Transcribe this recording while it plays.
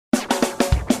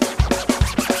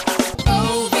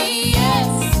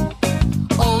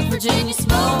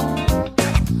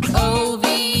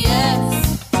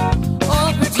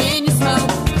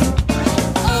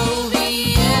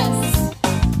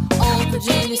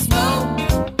Smoke.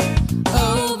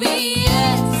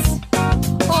 OVS.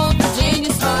 Old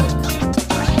Virginia Smoke.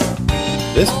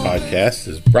 This podcast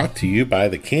is brought to you by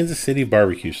the Kansas City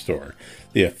Barbecue Store,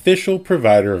 the official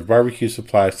provider of barbecue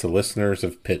supplies to listeners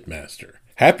of Pitmaster.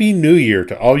 Happy New Year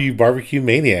to all you barbecue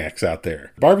maniacs out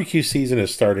there. Barbecue season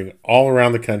is starting all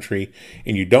around the country,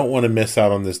 and you don't want to miss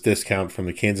out on this discount from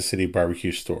the Kansas City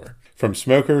Barbecue Store. From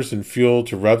smokers and fuel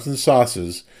to rubs and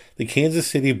sauces, the Kansas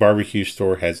City Barbecue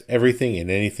Store has everything and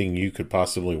anything you could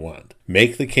possibly want.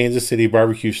 Make the Kansas City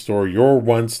Barbecue Store your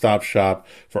one-stop shop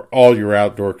for all your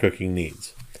outdoor cooking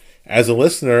needs. As a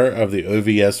listener of the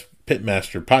OVS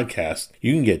Pitmaster podcast,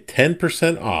 you can get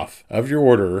 10% off of your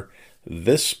order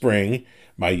this spring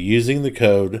by using the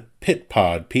code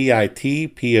PITPOD,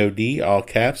 P-I-T-P-O-D, all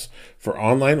caps, for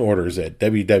online orders at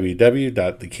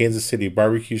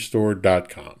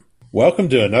www.thekansascitybarbecuestore.com. Welcome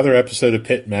to another episode of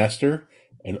Pitmaster,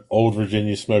 an Old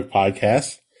Virginia Smoke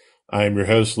podcast. I am your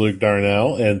host, Luke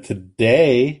Darnell, and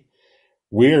today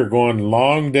we are going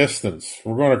long distance.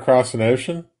 We're going across an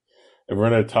ocean, and we're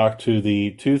going to talk to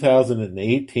the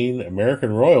 2018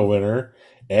 American Royal winner,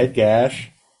 Ed Gash,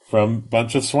 from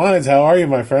Bunch of Swines. How are you,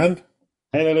 my friend?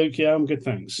 Hey, Luke. Yeah, I'm good,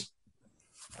 thanks.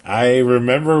 I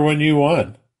remember when you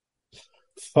won.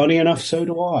 Funny enough, so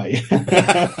do I.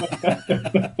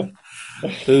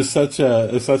 It's such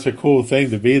a cool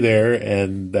thing to be there,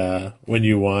 and when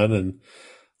you won, and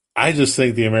I just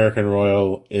think the American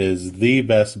Royal is the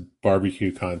best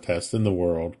barbecue contest in the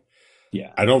world.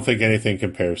 Yeah, I don't think anything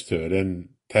compares to it, and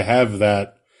to have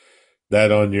that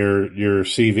on your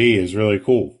CV is really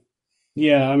cool.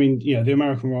 yeah. I mean, the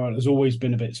American Royal has always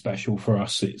been a bit special for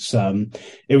us. It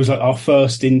was like our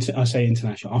first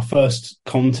our first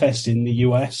contest in the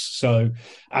US. So,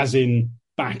 as in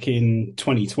back in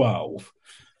 2012.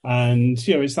 And,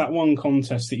 it's that one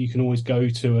contest that you can always go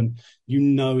to and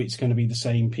it's going to be the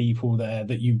same people there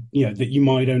that you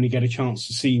might only get a chance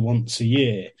to see once a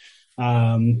year.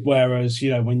 Whereas,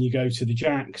 when you go to the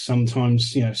Jack,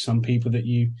 sometimes, some people that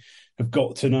you have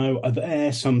got to know are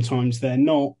there, sometimes they're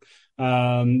not.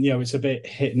 It's a bit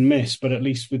hit and miss, but at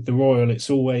least with the Royal, it's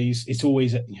always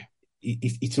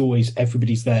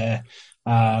everybody's there.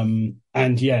 Everyone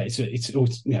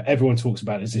talks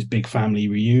about it as this big family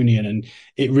reunion, and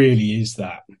it really is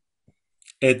that.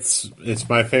 It's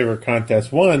my favorite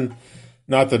contest. One,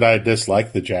 not that I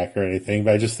dislike the Jack or anything,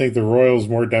 but I just think the Royal's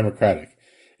more democratic.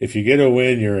 If you get a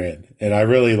win, you're in, and I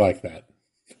really like that.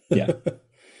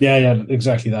 Yeah,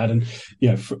 exactly that, and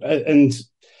and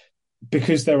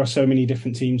because there are so many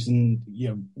different teams, and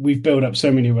we've built up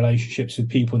so many relationships with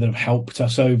people that have helped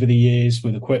us over the years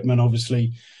with equipment.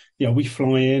 Obviously, we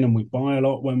fly in and we buy a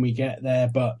lot when we get there,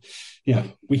 but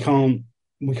we can't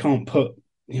put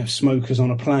smokers on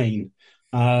a plane,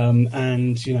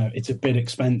 and it's a bit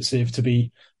expensive to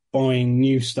be buying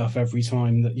new stuff every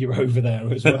time that you're over there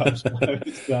as well. So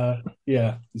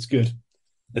it's good.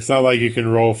 It's not like you can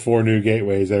roll 4 new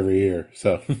gateways every year.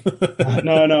 So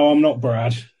no, I'm not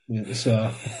Brad. It's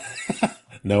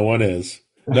no one is.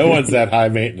 No one's that high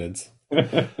maintenance.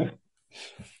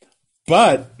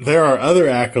 But there are other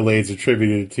accolades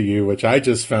attributed to you, which I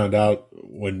just found out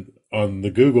when on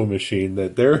the Google machine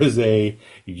that there is a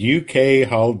UK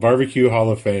Barbecue Hall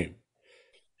of Fame.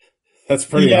 That's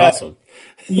pretty awesome.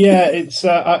 Yeah, it's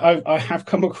I have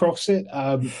come across it.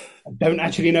 I don't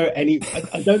actually know I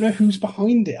don't know who's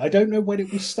behind it. I don't know when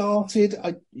it was started.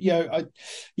 I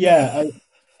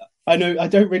know I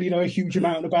don't really know a huge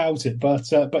amount about it,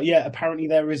 but apparently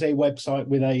there is a website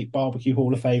with a Barbecue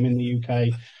Hall of Fame in the UK.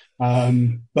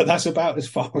 But that's about as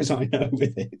far as I know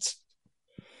with it.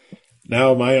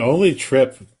 Now, my only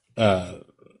trip to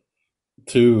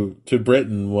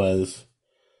Britain was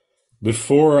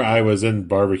before I was in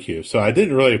barbecue, so I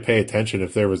didn't really pay attention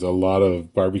if there was a lot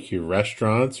of barbecue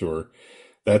restaurants or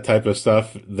that type of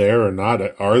stuff there or not.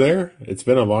 Are there? It's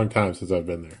been a long time since I've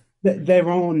been there. There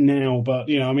are now, but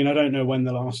I don't know when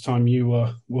the last time you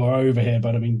were over here,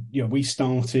 but we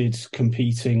started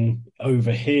competing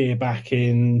over here back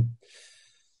in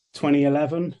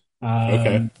 2011.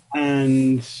 Okay.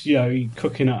 And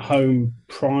cooking at home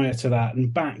prior to that,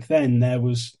 and back then there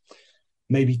was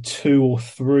maybe 2 or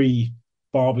 3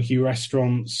 barbecue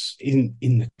restaurants in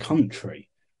the country.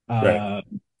 Right.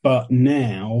 But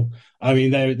now,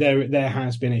 there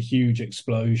has been a huge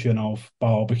explosion of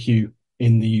barbecue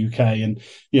in the UK, and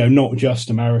not just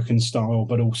American style,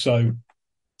 but also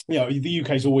the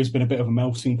UK's always been a bit of a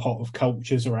melting pot of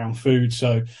cultures around food,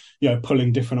 so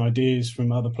pulling different ideas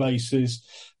from other places.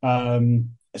 So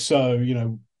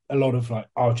a lot of like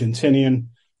Argentinian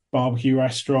barbecue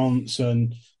restaurants,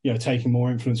 and taking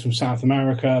more influence from South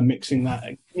America, mixing that,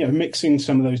 mixing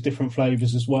some of those different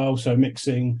flavors as well. So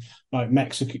mixing like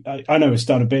Mexican, I know it's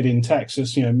done a bit in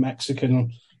Texas,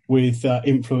 Mexican with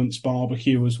influenced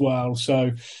barbecue as well.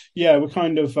 So yeah, we're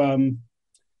kind of, and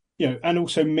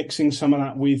also mixing some of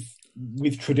that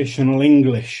with traditional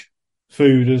English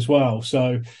food as well.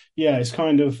 So yeah, it's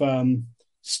kind of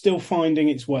still finding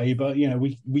its way, but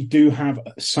we do have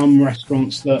some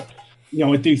restaurants that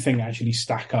I do think actually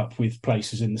stack up with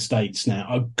places in the States now,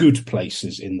 are good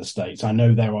places in the States. I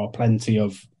know there are plenty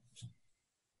of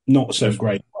not so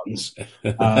great ones,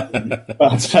 but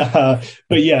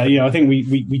yeah, I think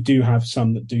we do have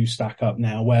some that do stack up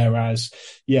now. Whereas,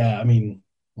 yeah, I mean,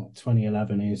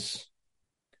 2011 is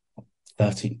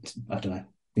 13. I don't know.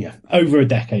 Yeah, over a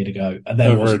decade ago.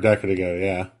 Over a decade ago,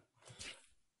 yeah.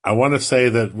 I want to say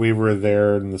that we were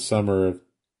there in the summer of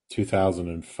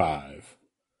 2005.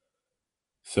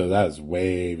 So that was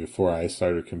way before I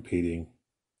started competing.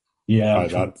 Yeah,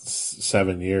 probably about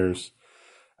 7 years.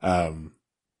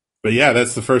 But yeah,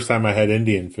 that's the first time I had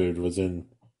Indian food was in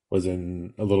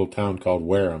a little town called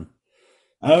Wareham.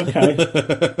 Okay.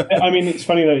 I mean, it's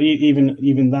funny that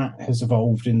even that has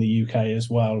evolved in the UK as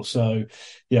well. So,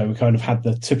 yeah, we kind of had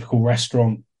the typical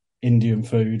restaurant Indian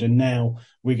food, and now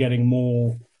we're getting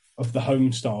more of the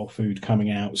home style food coming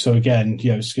out. So again,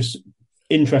 it's just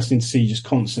interesting to see just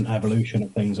constant evolution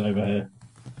of things over here.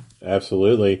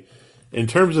 Absolutely. In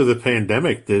terms of the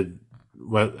pandemic,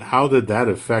 how did that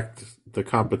affect the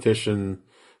competition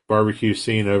barbecue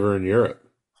scene over in Europe?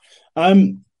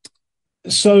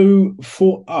 So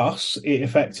for us, it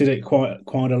affected it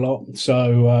quite a lot.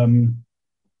 So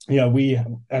we,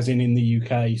 as in the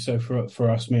UK. So for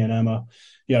us, me and Emma,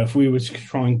 if we were to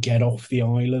try and get off the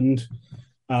island,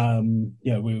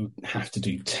 we would have to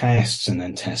do tests and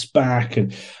then test back.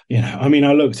 And, I mean,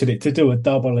 I looked at it to do a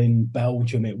double in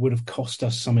Belgium, it would have cost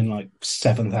us something like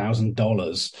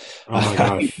 $7,000. Oh my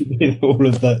gosh. All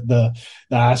of the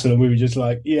hassle. And we were just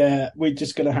like, yeah, we're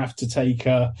just going to have to take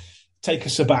a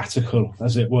sabbatical,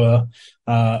 as it were,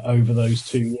 over those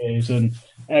 2 years. And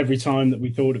every time that we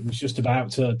thought it was just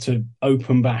about to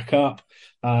open back up,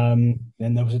 then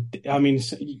there was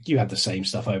you had the same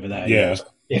stuff over there. Yeah.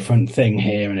 Different thing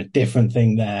here and a different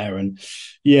thing there. And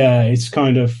yeah, it's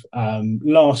kind of,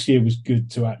 last year was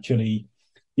good to actually,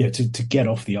 to get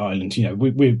off the island.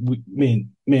 Me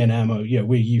and Emma,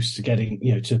 we're used to getting,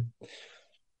 to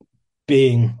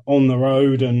being on the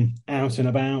road and out and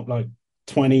about like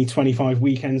 20, 25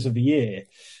 weekends of the year.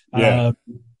 Yeah.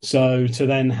 So to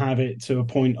then have it to a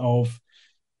point of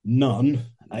none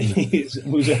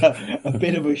was a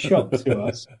bit of a shock to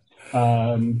us.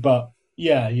 But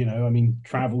yeah, I mean,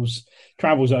 travels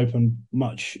open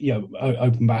much,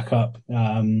 open back up.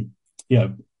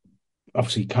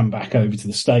 Obviously come back over to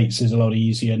the States is a lot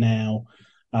easier now.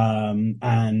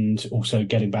 And also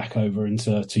getting back over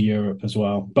into Europe as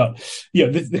well. But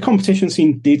the competition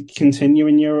scene did continue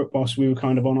in Europe whilst we were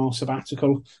kind of on our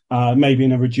sabbatical, maybe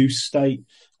in a reduced state.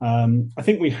 I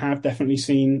think we have definitely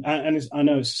seen, and I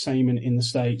know it's the same in the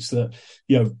States, that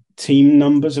team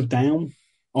numbers are down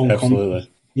on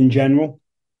Absolutely. In general.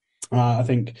 I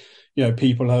think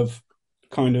people have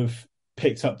kind of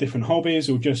picked up different hobbies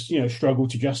or just struggle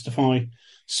to justify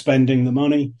spending the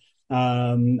money.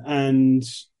 And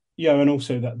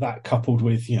also that coupled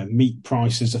with meat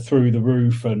prices are through the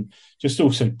roof and just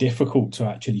also difficult to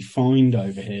actually find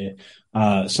over here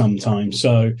sometimes.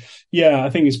 So I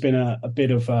think it's been a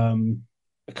bit of a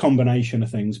combination of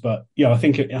things, but I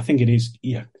think it is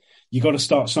you got to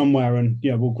start somewhere, and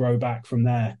we'll grow back from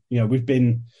there. We've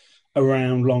been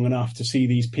around long enough to see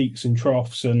these peaks and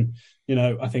troughs, and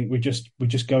I think we're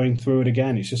just going through it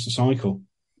again. It's just a cycle.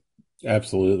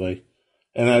 Absolutely.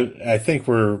 And I think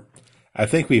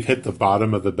we've hit the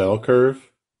bottom of the bell curve.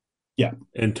 Yeah.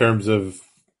 In terms of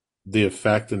the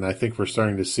effect, and I think we're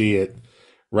starting to see it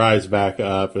rise back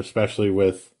up, especially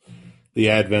with the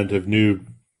advent of new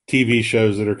TV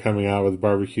shows that are coming out with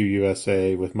Barbecue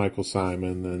USA, with Michael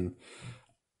Simon, and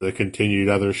the continued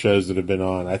other shows that have been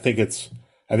on. I think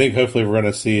hopefully we're going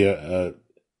to see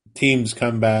teams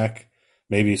come back,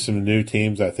 maybe some new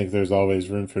teams. I think there's always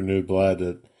room for new blood.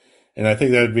 And I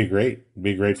think that would be great. It'd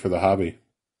be great for the hobby.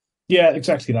 Yeah,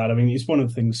 exactly that. I mean, it's one of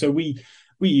the things. So we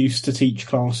used to teach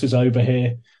classes over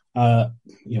here, a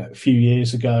few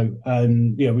years ago,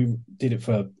 and we did it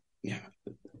for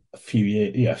a few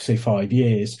years, say 5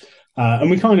 years, and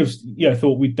we kind of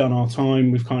thought we'd done our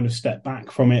time. We've kind of stepped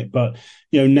back from it, but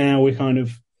now we're kind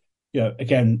of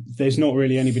again, there's not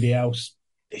really anybody else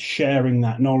sharing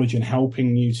that knowledge and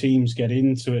helping new teams get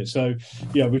into it. So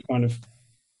we've kind of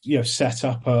set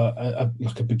up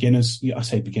like a beginners. I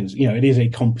say beginners. It is a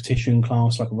competition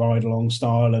class, like a ride along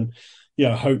style, and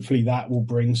hopefully that will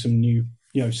bring some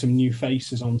new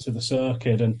faces onto the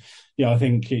circuit. And I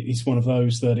think it's one of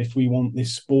those that if we want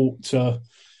this sport to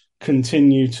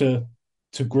continue to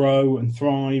grow and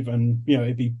thrive, and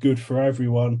it'd be good for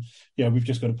everyone. We've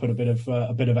just got to put a bit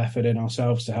of effort in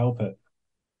ourselves to help it.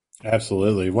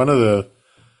 Absolutely. One of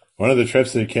the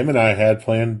trips that Kim and I had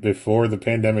planned before the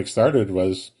pandemic started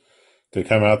was to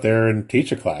come out there and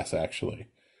teach a class, actually.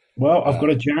 Well, I've got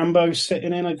a Jambo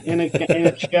sitting in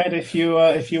a shed if you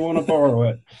want to borrow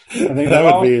it. I think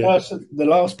That would be, the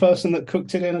last person that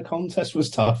cooked it in a contest was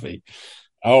Tuffy.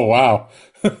 oh, wow.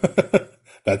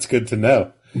 That's good to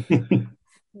know.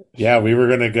 Yeah, we were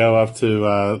going to go up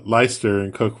to Leicester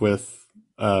and cook with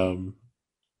Scott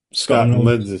Scott and and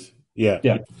Lindsay. Yeah.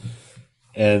 yeah.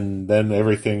 And then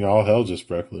all hell just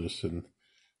broke loose. And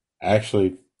I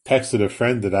actually texted a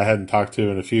friend that I hadn't talked to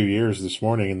in a few years this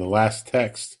morning, and the last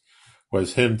text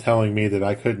was him telling me that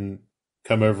I couldn't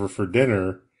come over for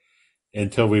dinner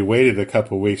until we waited a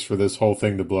couple of weeks for this whole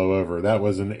thing to blow over. That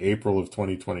was in April of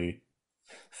 2020.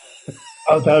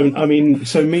 I don't. I mean,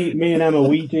 so me and Emma,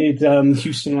 we did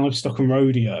Houston Livestock and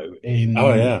Rodeo in.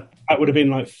 Oh yeah, that would have been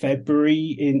like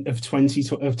February of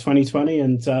 2020,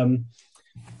 and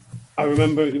I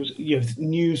remember it was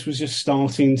news was just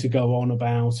starting to go on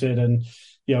about it, and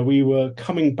we were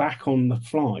coming back on the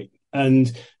flight,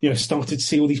 and started to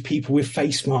see all these people with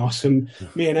face masks, and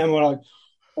me and Emma were like,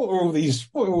 what are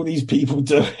all these people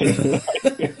doing?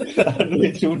 And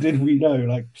little did we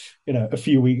know, a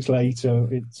few weeks later,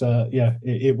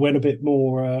 it went a bit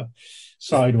more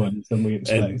sideways than we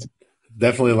expected. and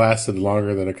definitely lasted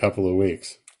longer than a couple of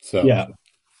weeks. So Yeah,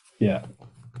 yeah.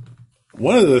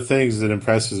 one of the things that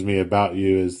impresses me about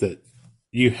you is that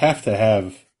you have to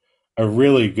have a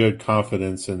really good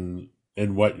confidence in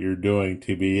what you're doing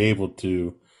to be able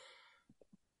to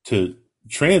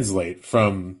translate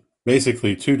from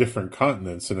basically two different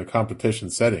continents in a competition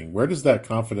setting. Where does that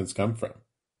confidence come from?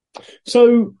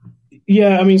 So,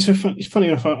 yeah, I mean, it's funny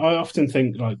enough. I often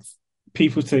think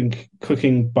people think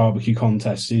cooking barbecue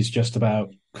contests is just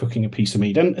about cooking a piece of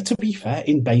meat, and to be fair,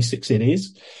 in basics, it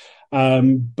is.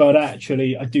 But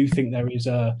actually, I do think there is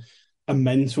a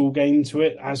mental game to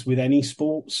it, as with any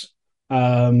sports.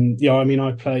 I mean,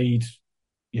 I played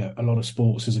a lot of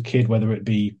sports as a kid, whether it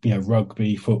be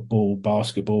rugby, football,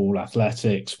 basketball,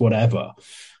 athletics, whatever.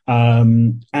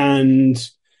 And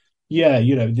yeah,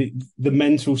 the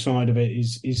mental side of it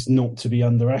is not to be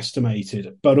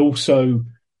underestimated, but also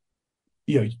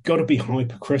you've got to be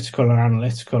hypercritical and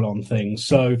analytical on things.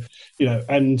 So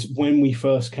and when we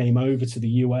first came over to the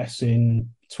US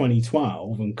in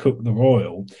 2012 and cooked the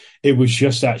Royal, it was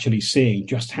just actually seeing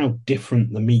just how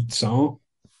different the meats are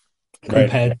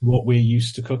compared to what we're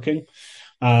used to cooking.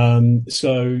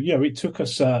 So it took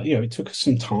us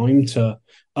some time to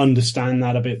understand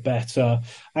that a bit better,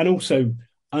 and also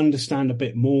understand a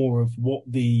bit more of what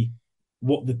the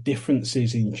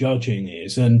differences in judging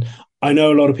is. And I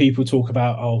know a lot of people talk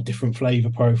about different flavor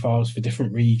profiles for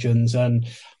different regions, and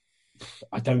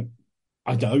I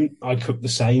cook the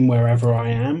same wherever I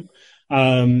am.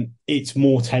 It's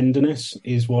more tenderness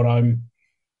is what I'm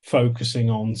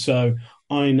focusing on. So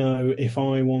I know if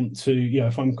I want to,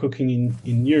 if I'm cooking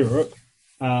in Europe,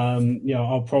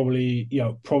 I'll probably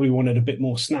want it a bit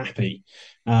more snappy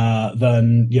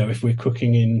than if we're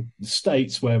cooking in the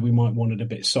States, where we might want it a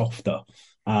bit softer.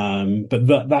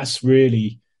 But that's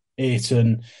really it.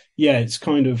 And it's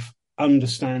kind of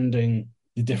understanding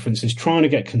the differences, trying to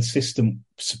get consistent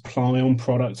supply on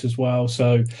product as well.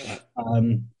 So,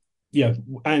 and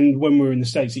when we were in the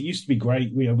States, it used to be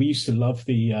great. We used to love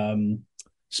the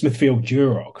Smithfield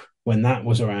Duroc when that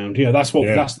was around. That's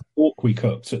the pork we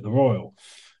cooked at the Royal,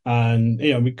 and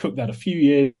we cooked that a few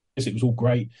years. It was all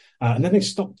great, and then they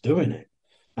stopped doing it.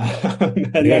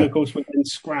 Then of course we're then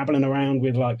scrabbling around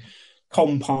with like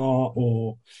compart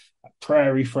or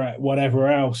prairie fret, whatever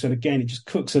else. And again, it just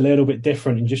cooks a little bit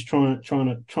different, and just trying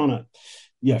to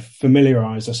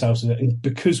familiarize ourselves with it. And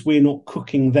because we're not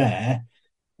cooking there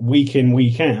week in,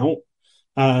 week out,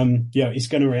 it's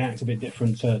going to react a bit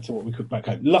different to what we cook back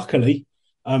home. Luckily,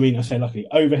 I mean, I say luckily,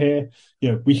 over here,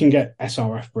 we can get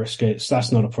SRF briskets.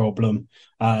 That's not a problem.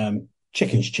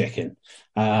 Chicken's chicken.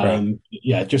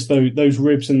 Just those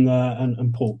ribs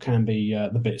and pork can be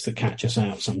the bits that catch us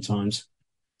out sometimes.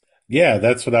 Yeah,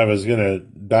 that's what I was going to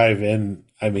dive in.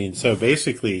 I mean, so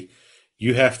basically,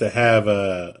 you have to have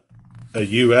a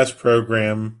U.S.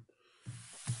 program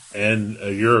and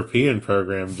a European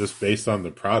program just based on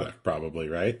the product, probably,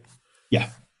 right?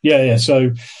 Yeah.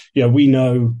 So, we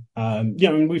know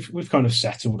And we've kind of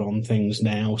settled on things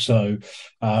now, so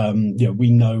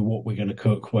we know what we're going to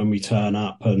cook when we turn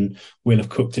up, and we'll have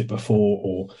cooked it before,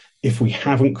 or if we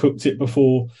haven't cooked it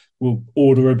before, we'll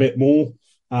order a bit more.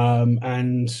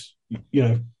 And you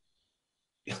know,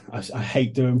 I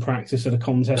hate doing practice at a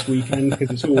contest weekend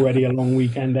because it's already a long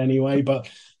weekend anyway. But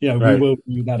we Right. will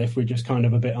do that if we're just kind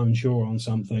of a bit unsure on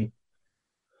something.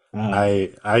 I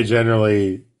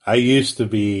used to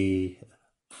be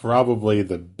probably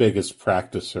the biggest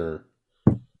practicer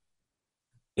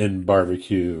in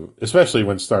barbecue, especially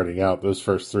when starting out. Those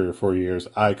first 3 or 4 years,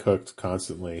 I cooked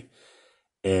constantly,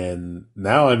 and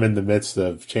now I'm in the midst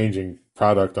of changing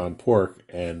product on pork,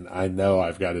 and I know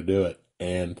I've got to do it.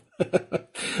 And Yeah.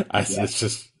 it's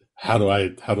just how do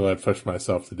I push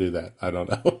myself to do that? I don't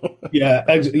know. Yeah.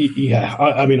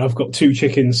 I mean, I've got two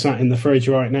chickens sat in the fridge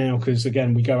right now because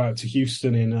again, we go out to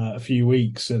Houston in a few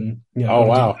weeks, and Oh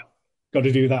wow. got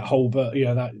to do that whole bird,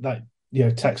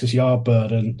 that Texas yard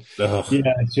bird, and Ugh,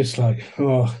 yeah, it's just like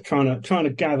trying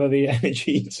to gather the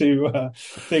energy to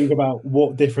think about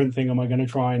what different thing am I going to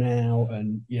try now,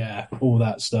 and yeah, all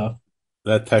that stuff.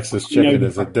 that Texas You know chicken the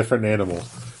is a different animal.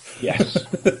 Yes,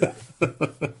 yeah,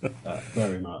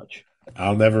 very much.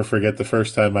 I'll never forget the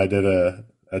first time I did a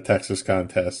Texas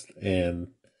contest, and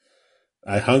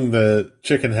I hung the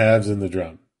chicken halves in the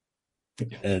drum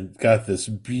and got this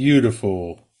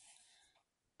beautiful.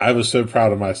 I was so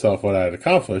proud of myself what I had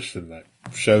accomplished, and I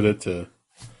showed it to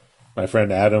my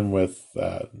friend Adam with,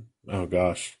 oh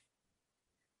gosh,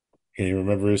 can't even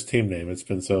remember his team name. It's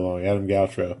been so long. Adam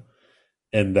Gautreaux.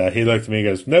 And he looked at me and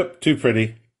goes, "Nope, too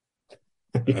pretty."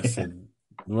 I Yeah. said,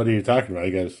 "What are you talking about?"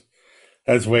 He goes,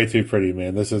 "That's way too pretty,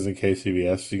 man. This isn't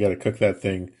KCBS. You got to cook that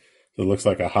thing so it looks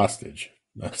like a hostage."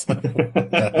 I was like,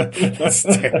 "That's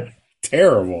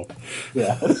terrible."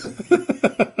 Yes.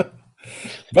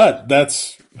 But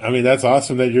that's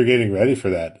awesome that you're getting ready for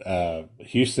that.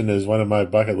 Houston is one of my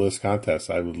bucket list contests.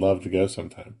 I would love to go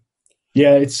sometime.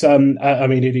 Yeah, it's I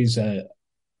mean it is a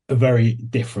very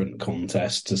different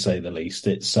contest to say the least.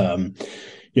 It's you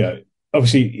know,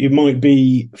 obviously it might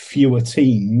be fewer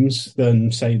teams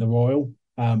than say the Royal,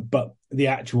 but the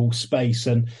actual space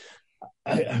and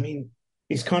I mean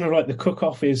it's kind of like the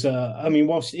cook-off is I mean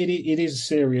whilst it is a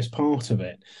serious part of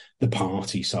it, the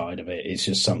party side of it is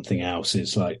just something else.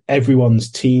 It's like everyone's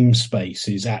team space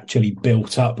is actually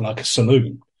built up like a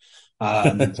saloon.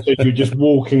 So you're just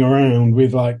walking around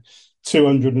with like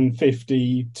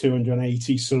 250,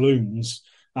 280 saloons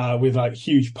with like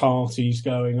huge parties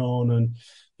going on. And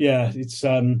yeah, it's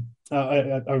I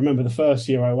remember the first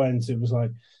year I went, it was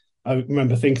like I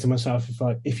remember thinking to myself,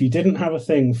 if you didn't have a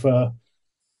thing for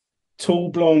tall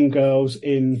blonde girls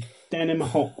in denim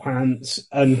hot pants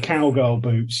and cowgirl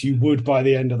boots, you would by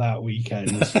the end of that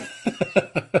weekend.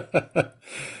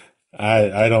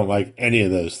 I don't like any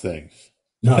of those things.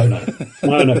 No, no,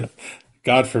 no, no.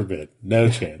 God forbid. No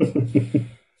chance.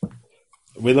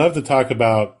 We love to talk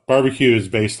about barbecue is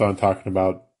based on talking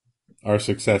about our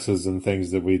successes and things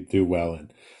that we do well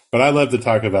in. But I love to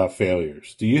talk about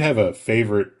failures. Do you have a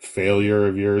favorite failure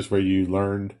of yours where you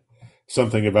learned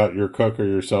something about your cook or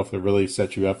yourself that really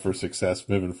set you up for success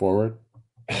moving forward?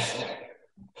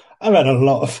 I've had a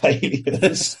lot of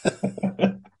failures.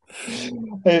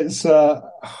 It's I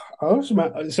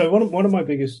also so one of my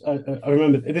biggest I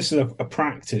remember this is a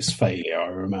practice failure. I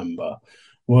remember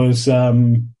was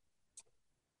I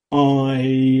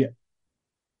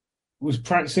was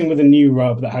practicing with a new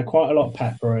rub that had quite a lot of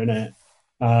pepper in it.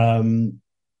 And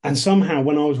somehow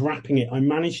when I was wrapping it, I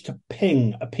managed to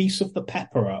ping a piece of the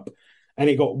pepper up and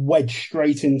it got wedged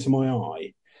straight into my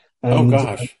eye Oh and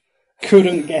gosh.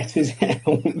 couldn't get it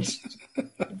out.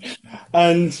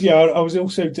 And yeah, I was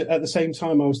also at the same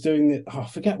time I was doing I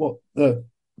forget what the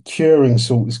curing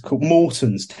salt is called,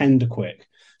 Morton's Tender Quick.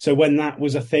 So when that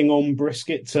was a thing on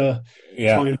brisket to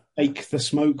Yeah. try and bake the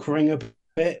smoke ring a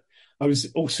bit, I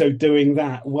was also doing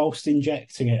that whilst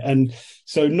injecting it. And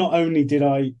so not only did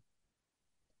I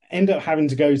end up having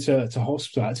to go to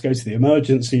hospital, I had to go to the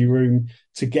emergency room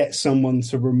to get someone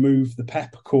to remove the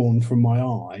peppercorn from my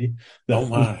eye. Oh That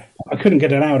my. I couldn't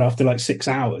get it out after like 6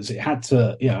 hours. It had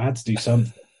to, I had to do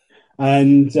something.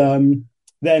 And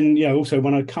then, also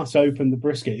when I cut open the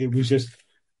brisket, it was just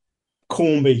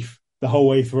corned beef the whole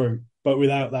way through, but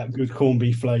without that good corned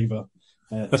beef flavour.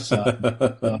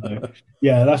 So,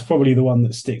 yeah, that's probably the one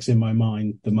that sticks in my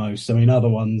mind the most. I mean, other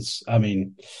ones. I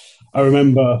mean, I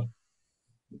remember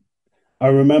I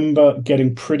remember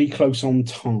getting pretty close on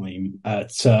time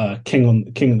at King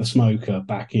of the Smoker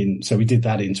back in. So we did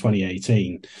that in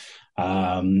 2018,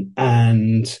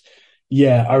 and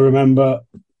yeah, I remember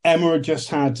Emma had just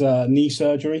had knee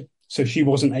surgery, so she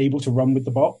wasn't able to run with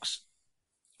the box.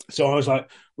 So I was like,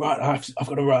 right, I've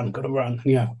got to run,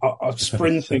 I was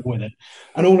sprinting with it.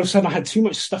 And all of a sudden I had too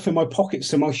much stuff in my pockets,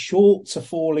 so my shorts are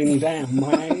falling down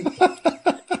my ankle.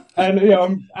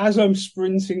 And as I'm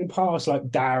sprinting past like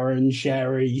Darren,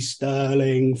 Sherry,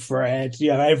 Sterling, Fred,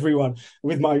 everyone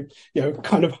with my,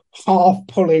 kind of half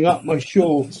pulling up my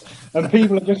shorts, and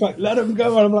people are just like, "Let them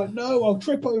go," and I'm like, "No, I'll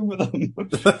trip over them."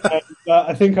 And,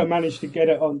 I think I managed to get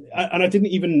it on, and I didn't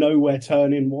even know where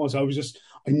turn-in was. I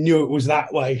knew it was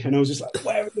that way, and I was just like,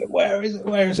 "Where is it? Where is it?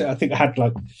 Where is it?" I think I had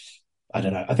like, I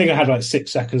don't know. I think I had like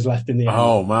 6 seconds left in the end.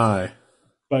 Oh my!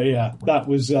 But yeah, that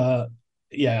was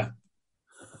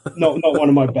not one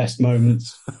of my best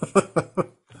moments.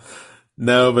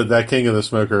 No, but that King of the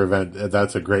Smoker event,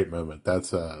 that's a great moment.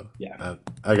 That's Yeah.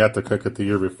 I got to cook it the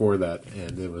year before that,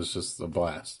 and it was just a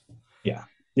blast. Yeah.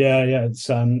 It's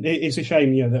a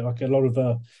shame, that like a lot of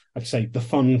the, like I say, the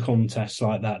fun contests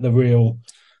like that, the real,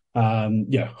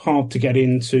 hard to get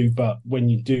into, but when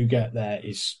you do get there,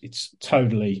 it's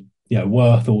totally,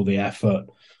 worth all the effort.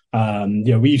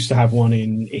 We used to have one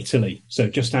in Italy, so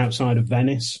just outside of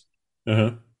Venice,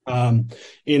 Uh-huh.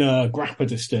 in a grappa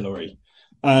distillery,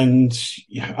 and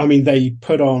I mean, they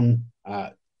put on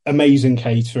amazing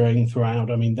catering throughout.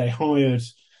 I mean, they hired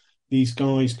these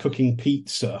guys cooking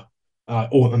pizza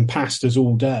and pastas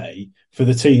all day for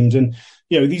the teams, and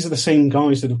these are the same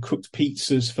guys that have cooked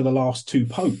pizzas for the last two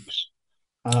popes.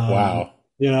 Wow.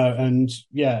 And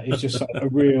it's just a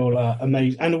real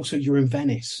amazing. And also, you're in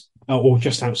Venice, or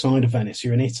just outside of Venice.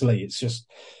 You're in Italy. It's just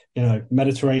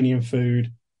Mediterranean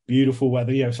food, beautiful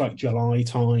weather. It's like July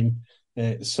time.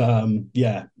 It's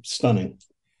stunning.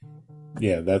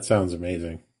 Yeah, that sounds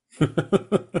amazing.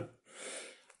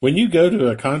 When you go to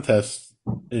a contest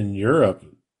in Europe,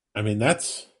 I mean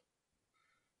that's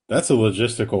a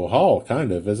logistical haul,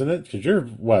 kind of, isn't it? Because you're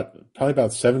probably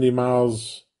about 70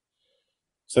 miles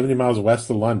west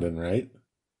of London, right?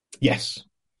 Yes.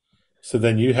 So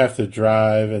then you have to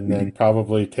drive and then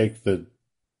probably take the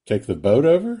boat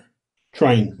over?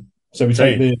 Train. So we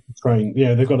take Train. the train.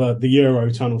 Yeah, they've got the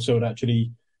Euro tunnel, so it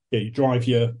actually, you drive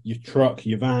your truck,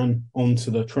 your van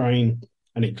onto the train,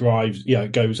 and it drives.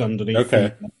 It goes underneath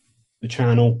Okay. the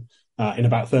channel in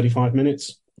about 35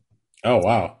 minutes. Oh,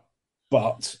 wow.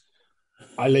 But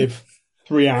I live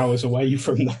 3 hours away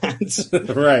from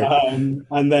that. Right.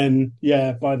 And then,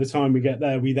 by the time we get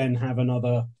there, we then have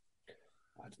another,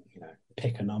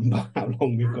 pick a number, how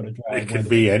long we've got to drive. It could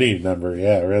be any number.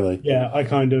 Yeah, really. Yeah, I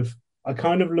kind of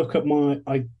look at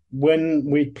when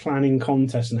we're planning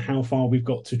contests and how far we've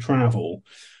got to travel,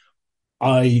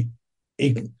 I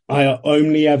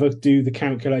only ever do the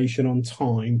calculation on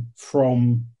time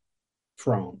from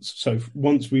France. So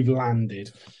once we've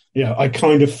landed, I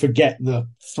kind of forget the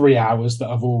 3 hours that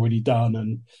I've already done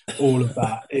and all of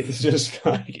that. It's just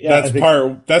like,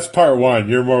 that's part one.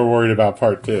 You're more worried about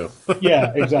part two.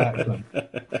 Yeah, exactly.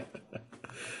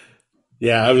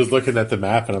 Yeah, I was looking at the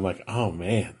map and I'm like, oh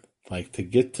man, like to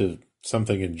get to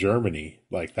something in Germany,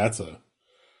 like that's a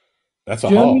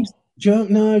haul.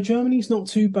 No, Germany's not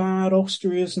too bad.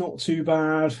 Austria's not too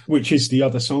bad, which is the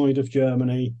other side of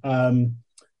Germany.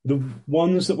 The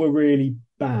ones that were really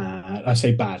bad, I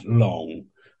say bad, long,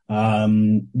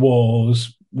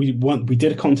 was we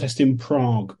did a contest in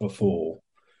Prague before.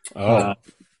 Oh,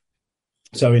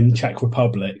 So in Czech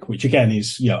Republic, which again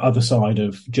is other side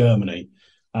of Germany,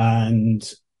 and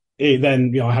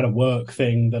then I had a work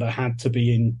thing that I had to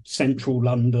be in central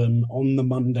London on the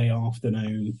Monday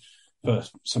afternoon for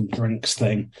some drinks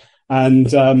thing,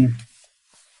 and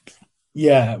we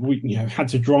had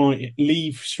to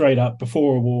leave straight up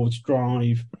before awards,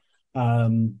 drive,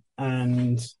 and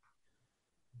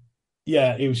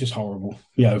it was just horrible,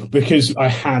 because I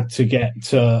had to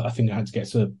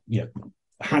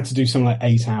do something like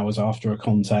 8 hours after a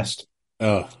contest.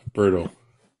 oh, brutal.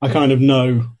 I kind of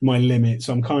know my limits.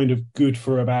 I'm kind of good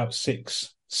for about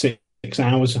six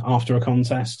hours after a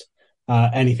contest.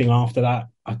 Anything after that,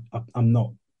 I'm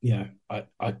not.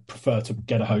 I prefer to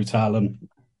get a hotel and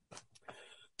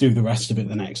do the rest of it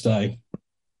the next day.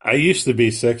 I used to be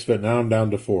 6, but now I'm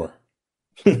down to 4.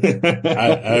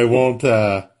 I won't.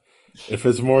 If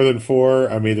it's more than 4,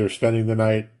 I'm either spending the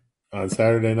night on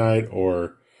Saturday night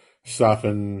or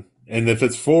stopping. And if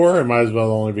it's 4, it might as well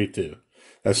only be 2.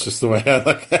 That's just the way I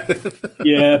look at it.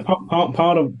 Yeah,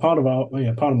 part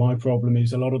of my problem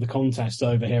is a lot of the contests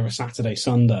over here are Saturday,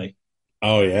 Sunday.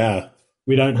 Oh yeah,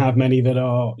 we don't have many that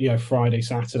are Friday,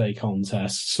 Saturday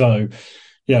contests. So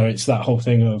it's that whole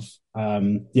thing of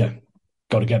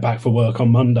got to get back for work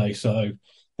on Monday. So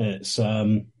it's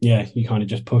you kind of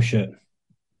just push it.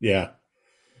 Yeah.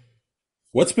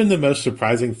 What's been the most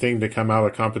surprising thing to come out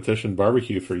of competition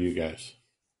barbecue for you guys?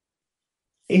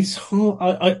 It's hard.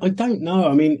 I don't know.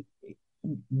 I mean,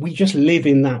 we just live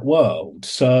in that world,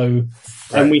 so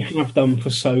and Right. we have done for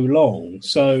so long.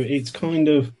 So it's kind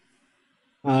of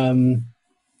um,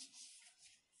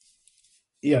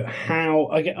 how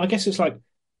I guess it's like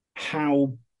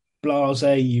how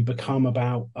blasé you become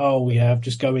about, oh yeah, I'm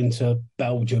just going to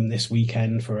Belgium this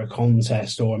weekend for a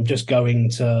contest, or I'm just going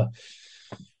to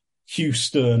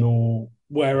Houston or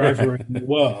wherever in the Right.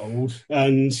 world,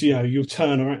 and you'll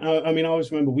turn around. I mean, I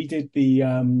always remember we did the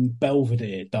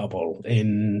Belvedere double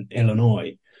in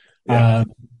Illinois. Yeah.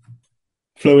 Um,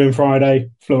 Flew in Friday,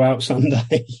 flew out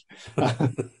Sunday. uh,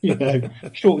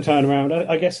 Short turnaround.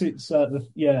 I guess it's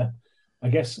I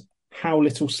guess how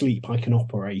little sleep I can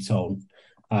operate on.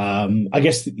 I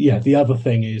guess the other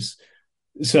thing is,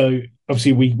 so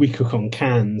obviously we cook on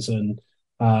cans, and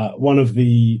one of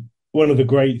the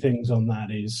great things on that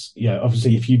is,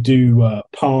 obviously if you do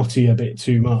party a bit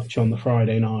too much on the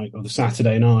Friday night or the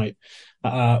Saturday night,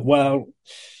 well,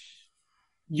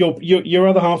 your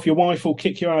other half, your wife, will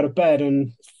kick you out of bed,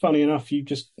 and funny enough, you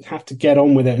just have to get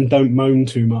on with it and don't moan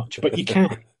too much, but you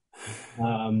can.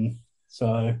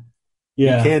 So You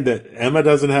yeah. can. Emma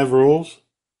doesn't have rules.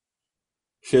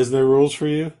 She has no rules for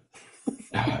you.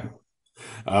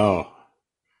 Oh,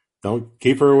 don't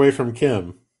keep her away from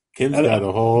Kim. Kim's got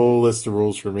a whole list of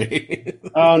rules for me.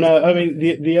 Oh no, I mean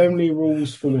the only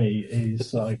rules for me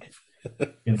is like,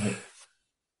 you know,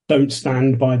 don't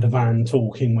stand by the van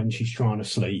talking when she's trying to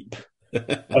sleep.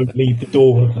 Don't leave the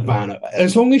door of the van.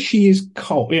 As long as she is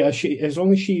cold, as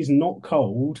long as she is not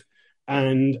cold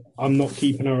and I'm not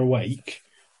keeping her awake,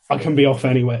 I can be off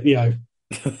anywhere,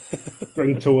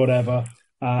 drink or whatever.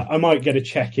 I might get a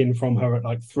check in from her at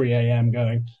like 3 a.m.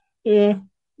 going, yeah,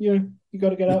 you got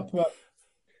to get up, but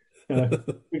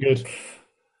we're good.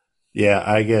 Yeah,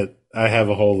 I have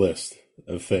a whole list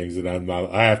of things that I'm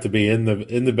not. I have to be in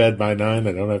the bed by 9.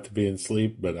 I don't have to be in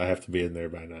sleep, but I have to be in there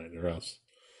by 9, or else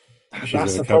she's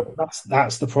That's gonna the come. problem.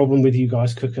 That's the problem with you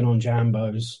guys cooking on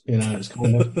Jambos. It's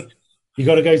kind of, you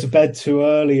got to go to bed too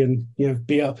early and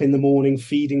be up in the morning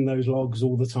feeding those logs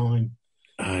all the time.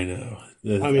 I know.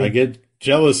 I I mean, get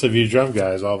jealous of you drum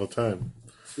guys all the time.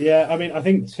 yeah, I mean, I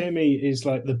think Timmy is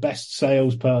like the best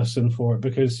salesperson for it,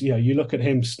 because you look at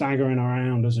him staggering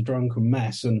around as a drunken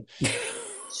mess and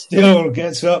still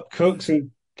gets up, cooks,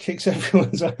 and kicks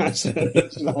everyone's ass. And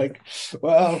it's like,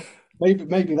 well,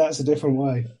 maybe that's a different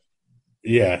way.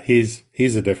 Yeah, he's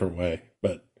a different way,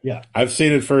 but Yeah. I've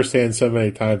seen it firsthand so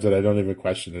many times that I don't even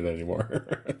question it anymore.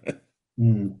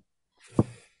 Mm.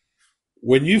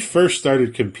 When you first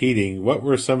started competing, what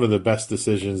were some of the best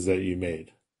decisions that you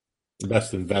made? The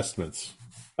best investments?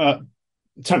 Uh,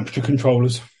 Temperature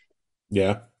controllers.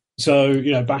 Yeah. So,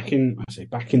 back in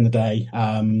the day,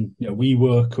 we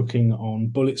were cooking on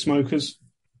bullet smokers,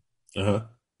 Uh-huh.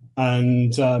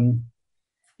 and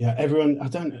everyone.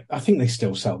 I think they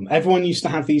still sell them. Everyone used to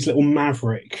have these little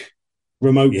Maverick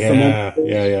remote Yeah, yeah,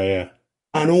 thermometers, yeah, yeah.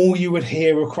 and all you would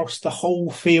hear across the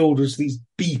whole field was these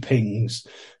beepings,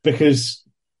 because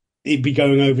it'd be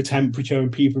going over temperature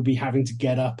and people would be having to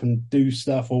get up and do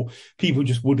stuff, or people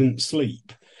just wouldn't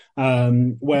sleep.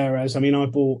 Whereas, I mean, I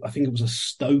think it was a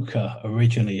Stoker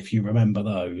originally, if you remember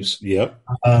those. Yep.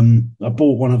 I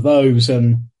bought one of those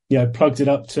and plugged it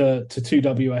up to two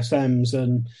WSMs,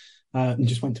 and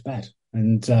just went to bed.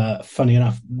 And funny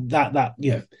enough, that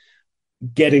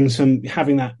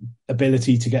having that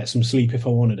ability to get some sleep if I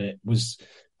wanted it was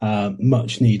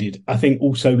much needed. I think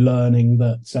also learning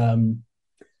that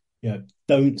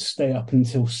don't stay up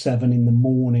until 7 in the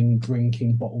morning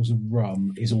drinking bottles of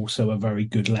rum is also a very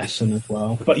good lesson as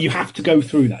well. But you have to go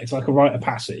through that. It's like a rite of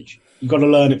passage. You've got to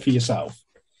learn it for yourself.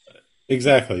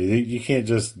 Exactly. You can't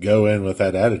just go in with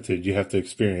that attitude. You have to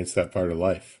experience that part of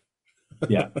life.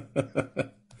 Yeah.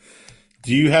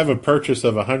 Do you have a purchase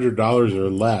of $100 or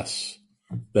less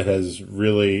that has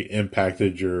really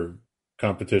impacted your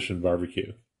competition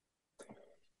barbecue?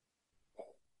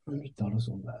 $100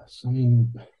 or less. I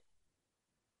mean,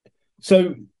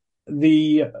 so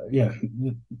the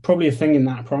probably a thing in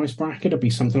that price bracket would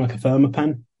be something like a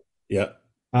thermopen. Yeah.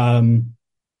 Um,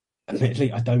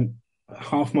 Admittedly, I don't.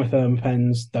 Half my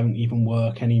thermopens don't even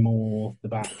work anymore. The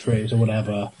batteries or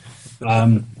whatever.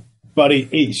 But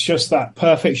it's just that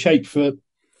perfect shape for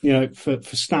for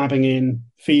stabbing in,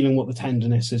 feeling what the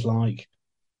tenderness is like.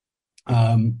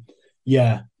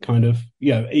 Yeah, kind of.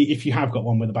 If you have got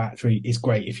one with a battery, it's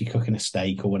great if you're cooking a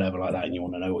steak or whatever like that, and you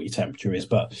want to know what your temperature is.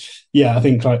 But yeah, I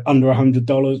think like under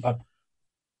 $100.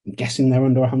 I'm guessing they're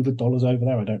under $100 over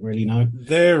there. I don't really know.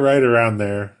 They're right around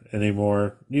there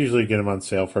anymore. Usually get them on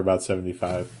sale for about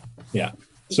 75. Yeah.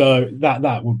 So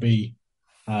that would be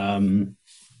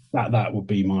that would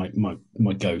be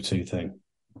my go-to thing.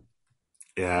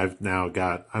 Yeah, I've now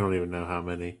got, I don't even know how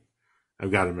many.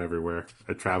 I've got them everywhere.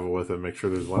 I travel with them, make sure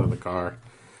there's one in the car.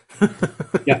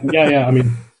 Yeah. I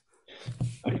mean,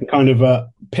 I can kind of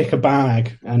pick a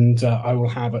bag, and I will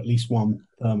have at least one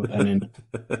thermopen in.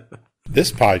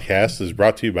 This podcast is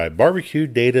brought to you by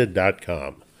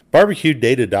BBQData.com.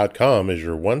 BBQData.com is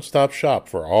your one-stop shop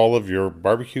for all of your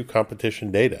barbecue competition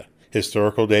data.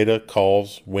 Historical data,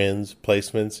 calls, wins,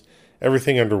 placements,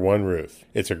 everything under one roof.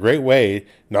 It's a great way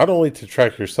not only to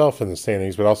track yourself in the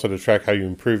standings, but also to track how you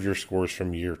improve your scores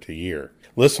from year to year.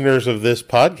 Listeners of this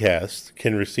podcast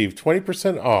can receive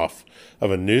 20% off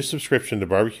of a new subscription to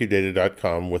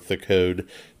BBQData.com with the code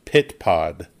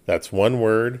PITPOD. That's one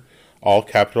word, all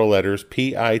capital letters,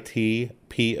 PITPOD,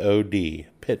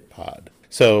 PITPOD.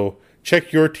 So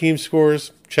check your team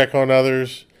scores, check on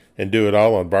others, and do it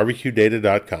all on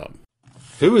BBQData.com.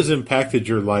 Who has impacted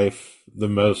your life the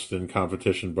most in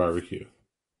competition barbecue?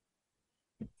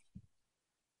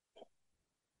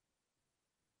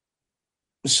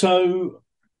 I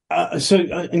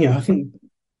think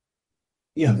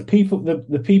the people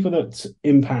that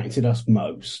impacted us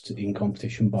most in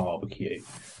competition barbecue.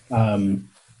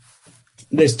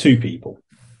 There's two people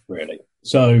really.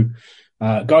 So,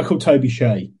 a guy called Toby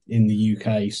Shea in the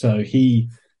UK. So he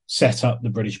set up the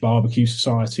British Barbecue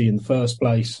Society in the first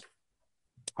place.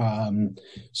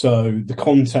 So the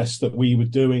contests that we were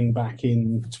doing back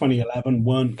in 2011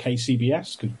 weren't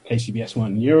KCBS because KCBS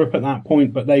weren't in Europe at that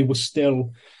point, but they were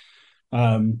still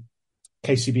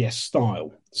KCBS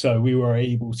style. So we were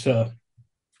able to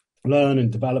learn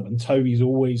and develop. And Toby's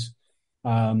always,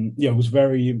 was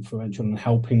very influential in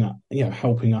helping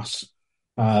us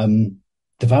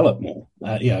develop more.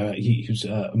 He was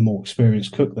a more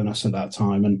experienced cook than us at that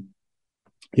time, and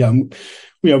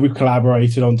we've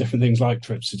collaborated on different things like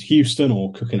trips to Houston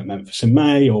or cooking at Memphis in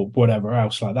May or whatever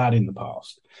else like that in the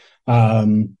past.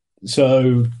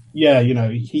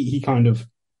 He kind of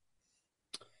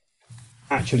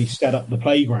actually set up the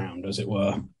playground, as it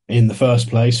were, in the first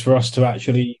place for us to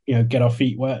actually, get our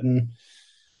feet wet and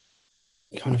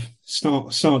kind of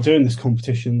start doing this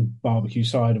competition barbecue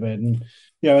side of it. And,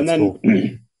 and That's then,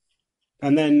 cool.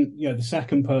 And then, the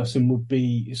second person would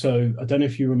be, so I don't know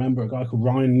if you remember a guy called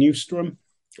Ryan Newstrom.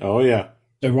 Oh, yeah.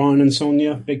 So Ryan and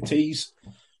Sonia, big T's.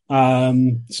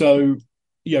 Ryan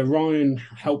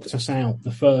helped us out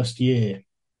the first year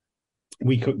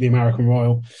we cooked the American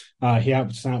Royal. He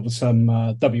helped us out with some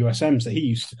WSMs that he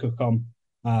used to cook on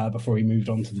before he moved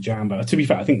on to the Jambo. To be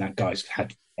fair, I think that guy's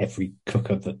had every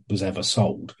cooker that was ever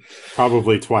sold.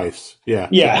 Probably twice. Yeah.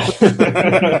 Yeah.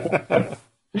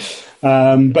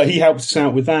 But he helped us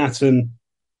out with that. And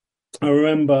I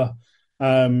remember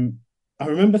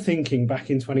thinking back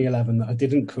in 2011 that I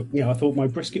didn't cook, I thought my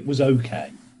brisket was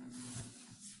okay.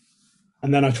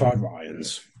 And then I tried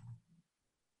Ryan's.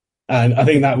 And I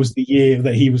think that was the year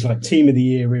that he was like team of the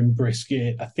year in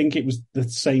brisket. I think it was the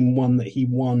same one that he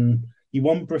won. He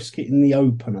won brisket in the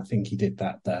Open. I think he did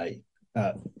that day,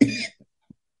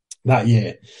 that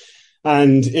year.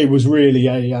 And it was really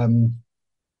a,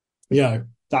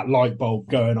 that light bulb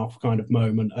going off kind of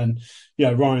moment. And,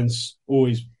 Ryan's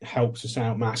always helps us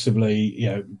out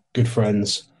massively, good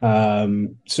friends.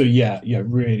 Really,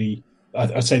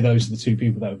 I'd say those are the two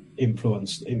people that have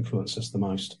influenced us the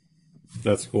most.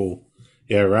 That's cool.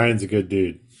 Yeah, Ryan's a good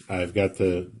dude. I've got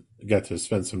to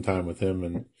spend some time with him,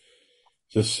 and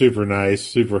just super nice,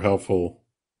 super helpful.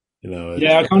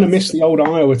 I kind of miss the old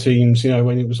Iowa teams.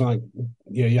 When it was like,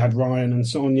 you had Ryan and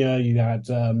Sonia, you had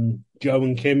Joe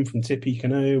and Kim from Tippy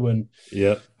Canoe, and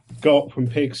Scott from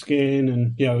Pigskin,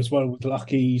 and as well with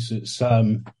Lucky's. It's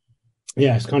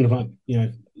it's kind of like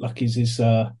Lucky's is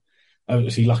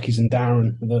obviously Lucky's and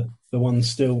Darren are the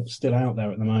ones still out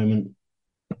there at the moment.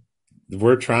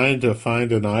 We're trying to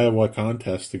find an Iowa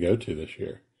contest to go to this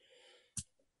year.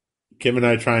 Kim and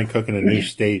I try and cook in a new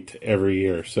state every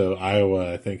year, so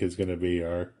Iowa, I think, is going to be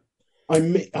our.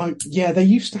 They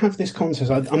used to have this contest.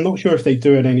 I'm not sure if they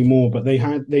do it anymore, but they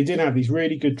did have these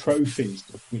really good trophies,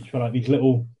 which were like these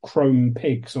little chrome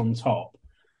pigs on top.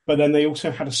 But then they also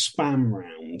had a spam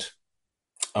round.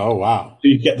 Oh wow! So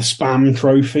you get the spam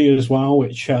trophy as well,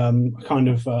 which I kind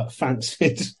of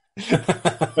fancied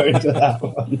going to that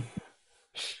one.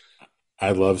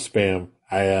 I love spam.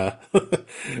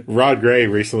 Rod Gray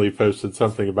recently posted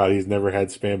something about he's never had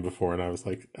spam before, and I was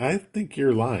like, I think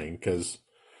you're lying because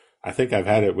I think I've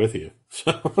had it with you.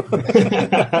 So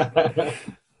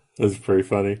that's pretty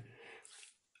funny.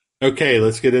 Okay,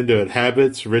 let's get into it.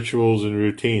 Habits, rituals, and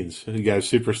routines. You guys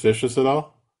superstitious at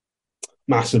all?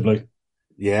 Massively.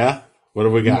 Yeah? What do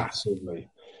we got? massively.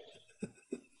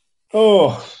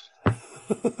 Oh,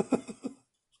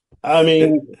 I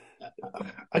mean,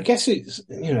 I guess it's,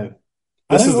 I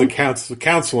This is the don't,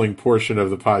 counseling portion of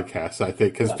the podcast, I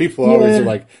think, because people always are yeah,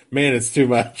 like, "Man, it's too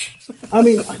much." I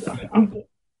mean,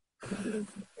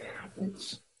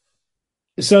 it's,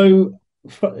 so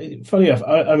funny enough.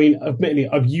 I mean, admittedly,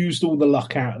 I've used all the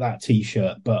luck out of that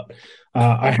T-shirt, but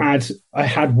I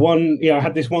had one, I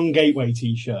had this one Gateway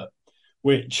T-shirt,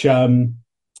 which in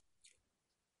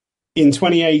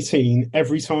 2018,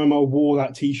 every time I wore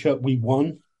that T-shirt, we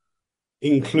won,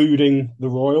 including the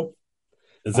Royal.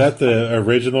 Is Uh, that the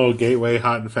original Gateway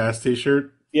Hot and Fast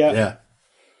T-shirt? yeah,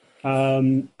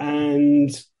 Yeah.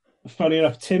 and funny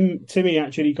enough, Timmy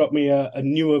actually got me a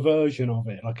newer version of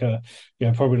it, like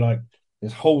probably like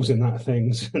there's holes in that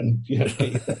thing, and get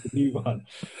yourself a new one.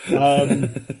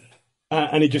 Um,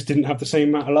 and it just didn't have the same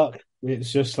amount of luck.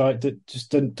 It's just like it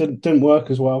just didn't work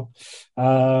as well.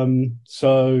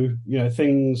 So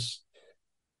things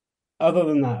other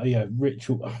than that,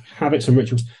 ritual habits and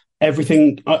rituals.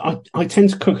 Everything I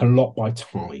tend to cook a lot by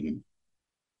time.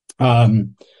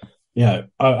 Um,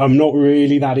 I'm not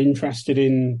really that interested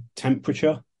in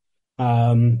temperature.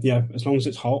 As long as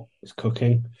it's hot, it's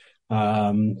cooking.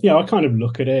 I kind of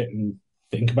look at it and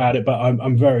think about it, but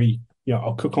I'm very,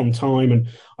 I'll cook on time and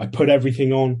I put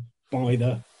everything on by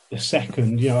the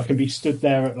second. I can be stood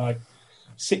there at like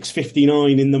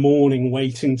 6:59 in the morning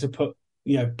waiting to put,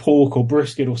 pork or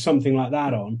brisket or something like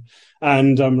that on,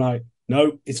 and I'm like,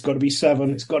 no, it's got to be seven.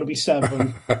 It's got to be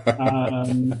seven.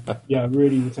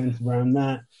 Really attentive around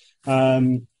that.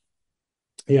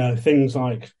 Things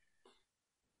like,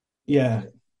 yeah,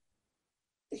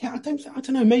 I don't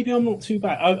know. Maybe I'm not too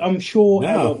bad. I'm sure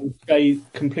Emma No. would say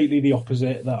completely the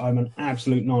opposite, that I'm an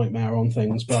absolute nightmare on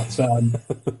things. But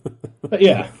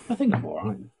yeah, I think I'm all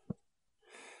right.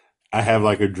 I have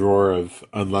like a drawer of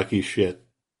unlucky shit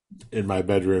in my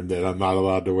bedroom that I'm not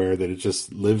allowed to wear, that it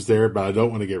just lives there, but I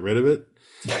don't want to get rid of it.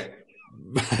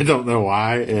 I don't know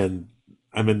why. And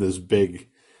I'm in this big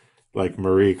like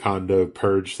Marie Kondo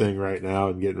purge thing right now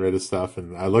and getting rid of stuff.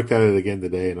 And I looked at it again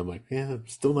today and I'm like, yeah, I'm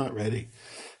still not ready.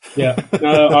 Yeah,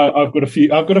 no, I've got a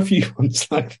few. I've got a few ones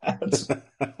like that.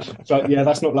 So yeah,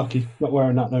 that's not lucky. Not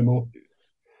wearing that no more.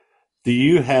 Do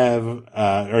you have,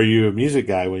 are you a music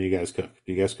guy when you guys cook?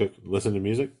 Do you guys listen to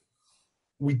music?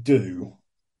 We do,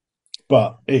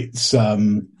 but it's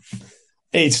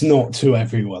not to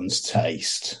everyone's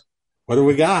taste. What do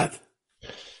we got?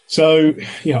 So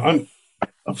I'm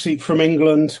obviously from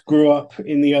England. Grew up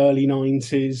in the early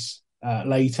 '90s,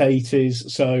 late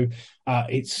 '80s. So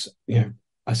it's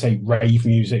I say rave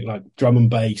music, like drum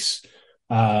and bass.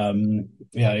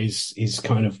 Is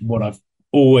kind of what I've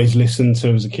always listened to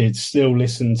as a kid, still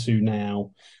listen to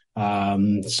now.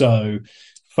 So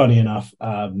funny enough,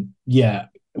 what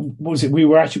was it? We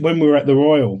were actually, when we were at the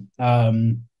Royal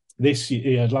this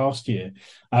year, last year,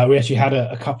 we actually had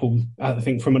a couple, I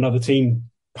think, from another team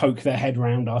poke their head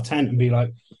around our tent and be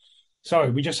like,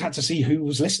 sorry, we just had to see who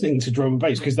was listening to drum and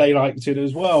bass, because they liked it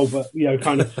as well, but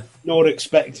kind of not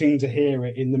expecting to hear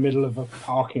it in the middle of a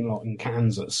parking lot in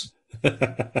Kansas.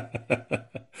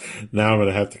 Now I'm going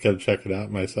to have to come check it out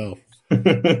myself. But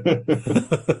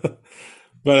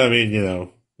I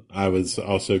mean, I was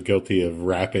also guilty of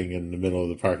rapping in the middle of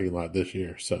the parking lot this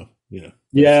year. So,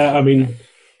 Yeah, I mean,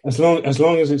 as long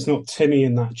as it's not Timmy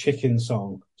in that chicken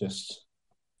song, just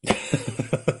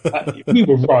we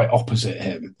were right opposite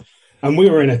him. And we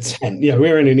were in a tent, we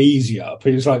were in an easy up.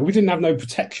 It was like we didn't have no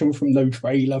protection from no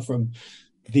trailer, from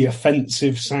the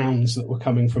offensive sounds that were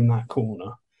coming from that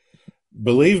corner.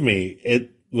 Believe me,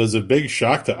 it was a big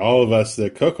shock to all of us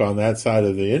that cook on that side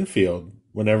of the infield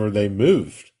whenever they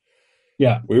moved.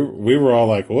 Yeah. We were all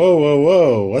like, whoa, whoa,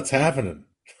 whoa, what's happening?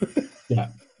 Yeah.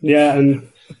 Yeah. And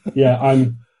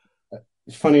I'm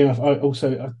funny enough, I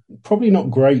also probably not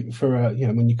great for,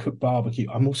 when you cook barbecue.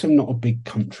 I'm also not a big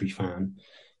country fan.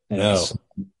 No.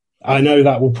 I know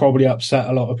that will probably upset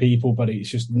a lot of people, but it's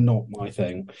just not my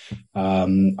thing.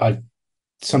 I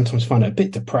sometimes find it a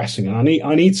bit depressing, and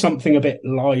I need something a bit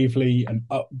lively and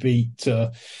upbeat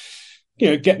to,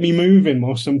 get me moving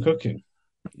whilst I'm cooking.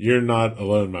 You're not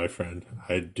alone, my friend.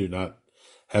 I do not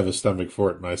have a stomach for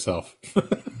it myself.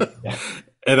 Yeah.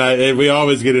 And we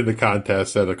always get into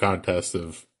contests at a contest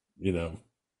of,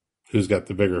 who's got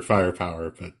the bigger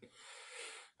firepower, but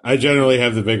I generally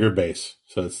have the bigger base,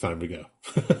 so it's time to go.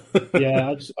 Yeah,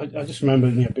 I just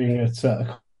remember being at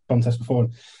a contest before.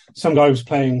 Some guy was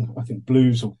playing, I think,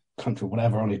 blues or country or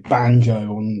whatever on his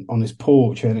banjo on his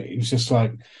porch, and it was just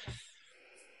like,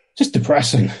 just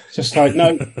depressing. Just like,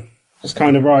 no, just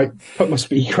kind of right. Put my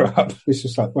speaker up. It's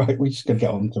just like, right, we just got to get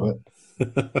on to it.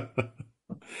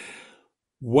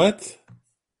 What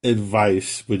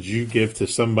advice would you give to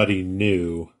somebody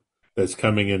new that's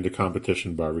coming into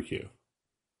competition barbecue?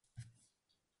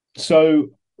 So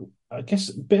I guess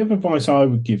a bit of advice I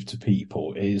would give to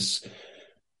people is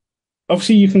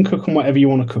obviously you can cook on whatever you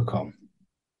want to cook on,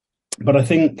 but I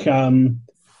think quite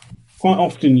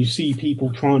often you see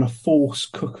people trying to force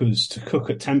cookers to cook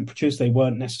at temperatures they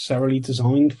weren't necessarily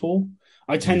designed for.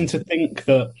 I tend to think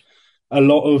that a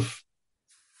lot of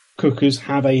cookers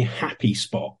have a happy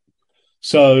spot.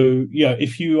 So,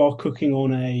 if you are cooking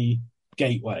on a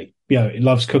gateway, it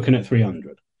loves cooking at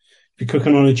 300. If you're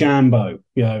cooking on a Jambo,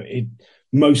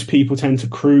 most people tend to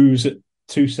cruise at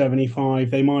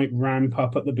 275. They might ramp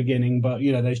up at the beginning, but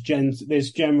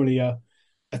there's generally a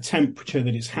temperature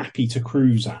that it's happy to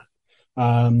cruise at.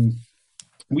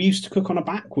 We used to cook on a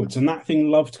backwards, and that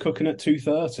thing loved cooking at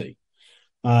 230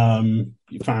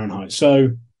 Fahrenheit.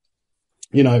 So,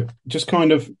 just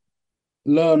kind of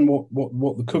learn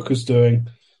what the cooker's doing,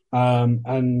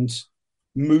 and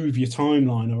move your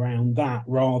timeline around that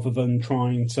rather than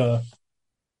trying to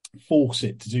force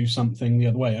it to do something the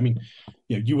other way. I mean,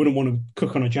 you wouldn't want to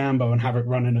cook on a Jambo and have it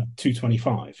running at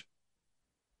 225.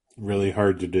 Really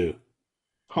hard to do.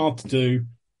 Hard to do.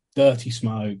 Dirty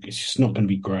smoke. It's just not going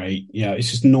to be great.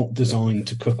 It's just not designed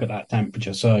to cook at that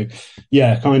temperature. So,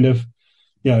 kind of,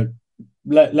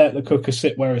 let the cooker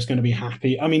sit where it's going to be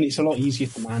happy. I mean, it's a lot easier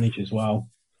to manage as well,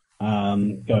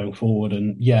 going forward.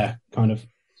 And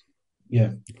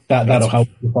that'll help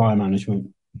with fire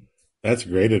management. That's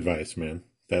great advice, man.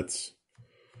 That's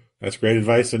great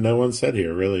advice, and no one said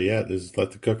here really yet. Is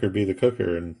let the cooker be the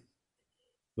cooker and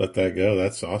let that go.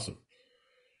 That's awesome.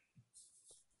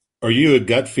 Are you a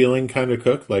gut feeling kind of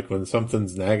cook? Like when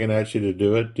something's nagging at you to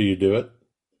do it, do you do it?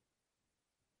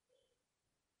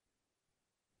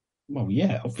 Well,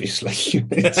 yeah, obviously.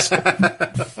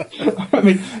 I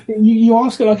mean, you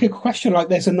ask it like a question, like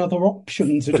there's another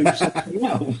option to do something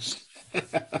else.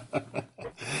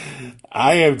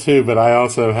 I am too, but I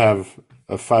also have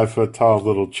a 5 foot tall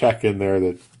little check in there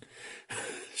that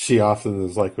she often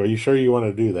is like, "Are you sure you want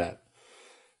to do that?"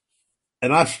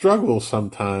 And I struggle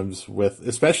sometimes with,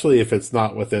 especially if it's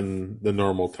not within the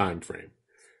normal time frame,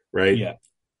 right? Yeah.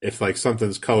 If like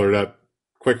something's colored up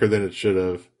quicker than it should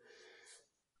have,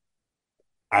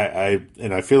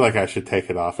 I feel like I should take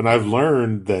it off. And I've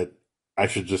learned that I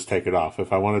should just take it off.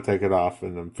 If I want to take it off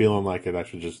and I'm feeling like it, I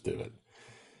should just do it.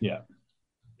 Yeah.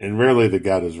 And rarely the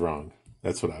gut is wrong.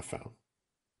 That's what I found.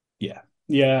 Yeah.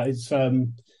 Yeah. It's to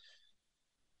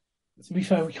be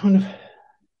fair,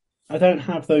 I don't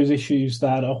have those issues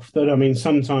that often. I mean,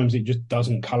 sometimes it just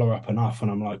doesn't color up enough,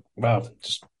 and I'm like, well,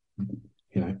 just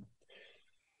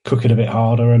cook it a bit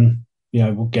harder, and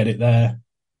we'll get it there.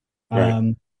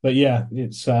 Right. But yeah,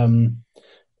 it's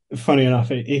funny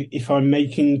enough. If I'm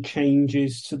making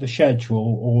changes to the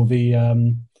schedule or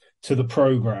the to the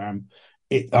program,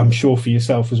 I'm sure for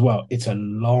yourself as well, it's a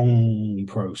long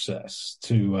process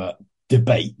to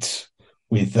debate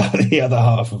with the other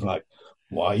half of like,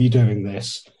 why are you doing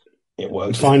this? It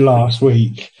worked fine last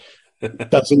week.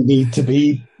 Doesn't need to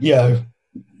be,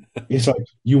 it's like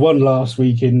you won last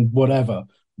week in whatever.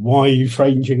 Why are you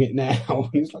changing it now?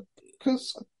 And it's like,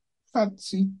 because I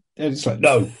fancy. And it's like,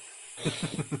 no.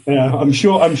 Yeah, I'm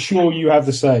sure you have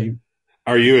the same.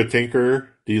 Are you a tinkerer?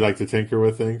 Do you like to tinker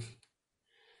with things?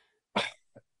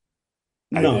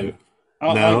 I No, do.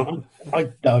 I, No?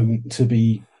 I don't, to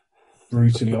be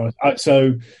brutally honest.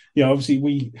 So, obviously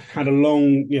we had a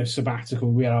long,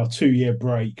 sabbatical. We had our 2 year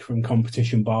break from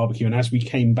competition barbecue, and as we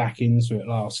came back into it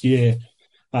last year,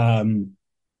 maybe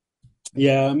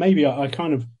I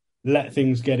kind of let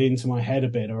things get into my head a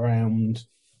bit around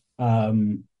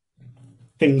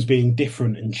things being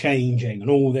different and changing and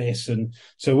all this, and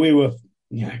so we were,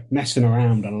 messing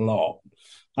around a lot.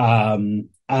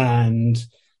 And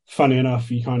funny enough,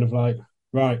 you kind of like,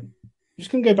 right, just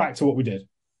gonna go back to what we did.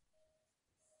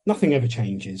 Nothing ever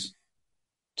changes.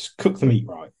 Just cook the meat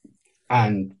right.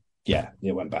 And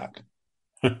it went back.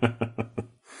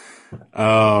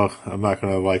 Oh, I'm not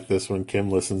going to like this when Kim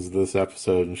listens to this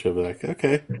episode and she'll be like,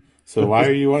 okay, so why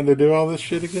are you wanting to do all this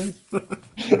shit again?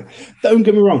 Don't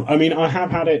get me wrong. I mean, I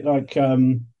have had it like,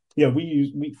 you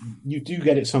do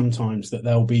get it sometimes that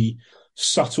there'll be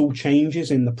subtle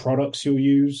changes in the products you'll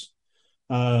use.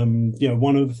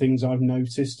 One of the things I've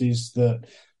noticed is that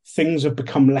things have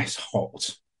become less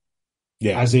hot.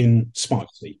 Yeah. As in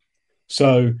spicy.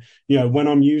 So, when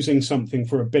I'm using something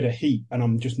for a bit of heat and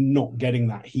I'm just not getting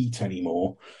that heat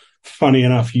anymore, funny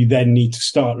enough, you then need to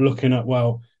start looking at,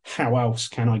 well, how else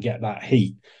can I get that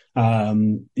heat?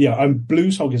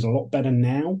 Blues hog is a lot better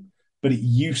now. but it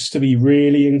used to be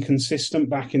really inconsistent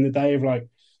back in the day of like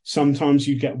sometimes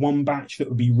you'd get one batch that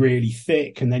would be really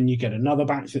thick and then you get another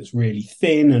batch that's really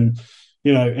thin and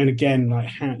and again like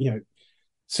how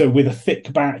so with a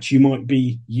thick batch you might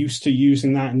be used to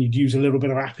using that and you'd use a little bit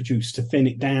of apple juice to thin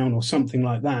it down or something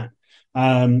like that.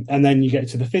 And then you get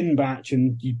to the thin batch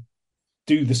and you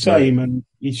do the same Right. and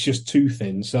it's just too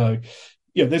thin. So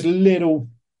there's little,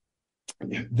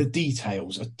 the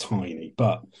details are tiny,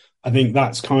 but I think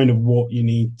that's kind of what you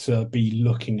need to be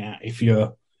looking at if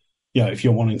you're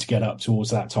wanting to get up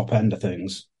towards that top end of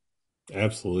things.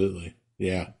 Absolutely.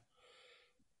 Yeah.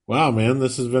 Wow, man,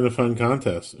 this has been a fun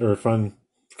contest or a fun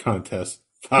contest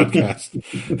podcast.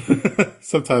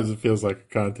 Sometimes it feels like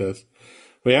a contest.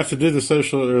 We have to do the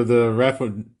social or the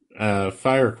rapid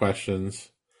fire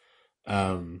questions.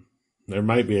 There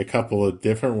might be a couple of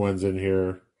different ones in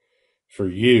here for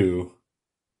you,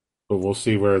 but we'll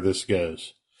see where this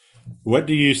goes. What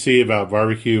do you see about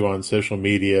barbecue on social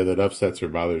media that upsets or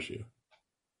bothers you?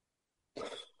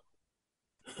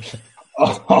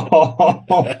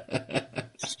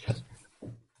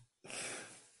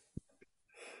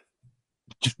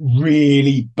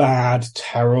 Really bad,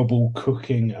 terrible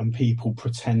cooking and people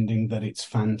pretending that it's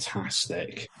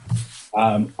fantastic.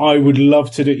 I would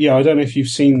love to do. Yeah, I don't know if you've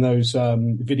seen those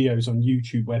videos on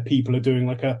YouTube where people are doing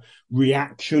like a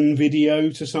reaction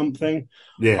video to something.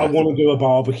 I Yeah. want to do a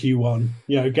barbecue one.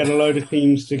 Get a load of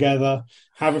teams together,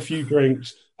 have a few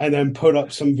drinks, and then put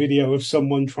up some video of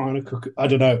someone trying to cook. I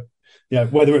don't know,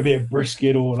 whether it be a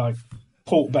brisket or like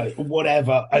pork belly or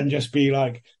whatever, and just be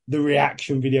like the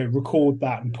reaction video. Record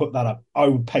that and put that up. I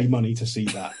would pay money to see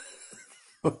that.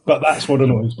 But that's what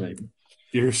annoys me.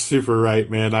 You're super right,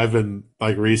 man. I've been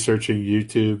like researching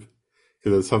YouTube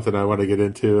because it's something I want to get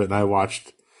into, and I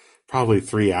watched probably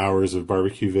 3 hours of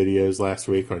barbecue videos last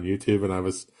week on YouTube, and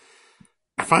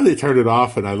I finally turned it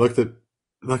off, and I looked at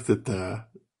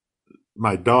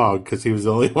my dog because he was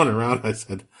the only one around. I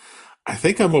said, I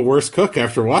think I'm a worse cook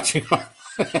after watching all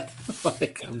that.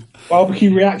 Like,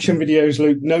 Barbecue reaction videos,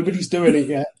 Luke. Nobody's doing it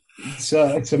yet. It's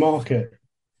a market.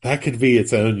 that could be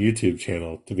its own YouTube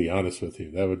channel, to be honest with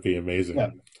you. That would be amazing. Yeah.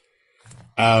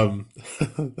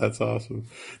 That's awesome.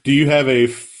 Do you have a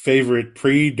favorite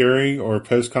pre, during, or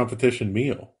post competition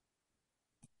meal?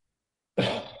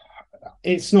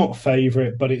 It's not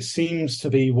favorite, but it seems to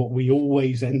be what we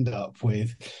always end up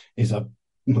with is a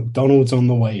McDonald's on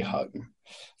the way home.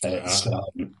 It's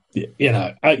you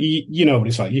know what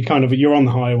it's like. You're on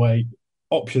the highway,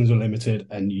 options are limited,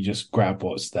 and you just grab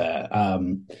what's there.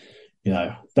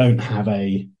 Don't have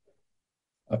a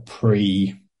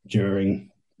pre during.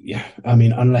 Yeah, I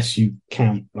mean, unless you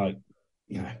count like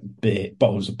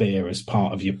bottles of beer as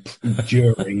part of your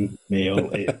during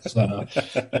meal, it's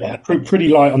pretty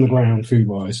light on the ground food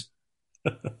wise.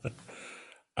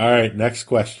 All right, next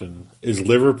question. Is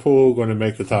Liverpool going to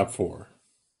make the top four?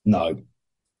 No.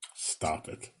 Stop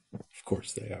it. Of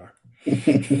course they are.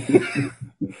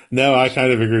 No, I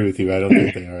kind of agree with you. I don't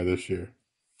think they are this year.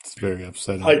 It's very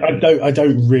upsetting. I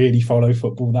don't really follow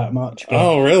football that much. But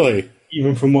Oh, really?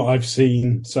 even from what I've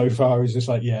seen so far, it's just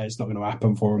like, it's not going to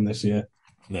happen for them this year.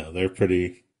 No, they're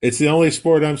pretty. It's the only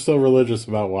sport I'm still religious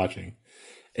about watching.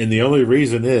 And the only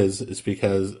reason is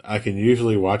because I can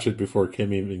usually watch it before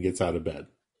Kim even gets out of bed.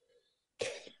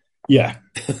 Yeah.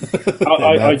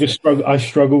 I just struggle. I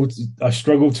struggled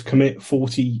to commit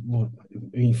 40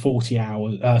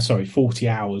 hours. 40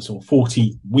 hours or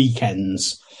 40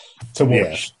 weekends to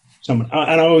watch someone.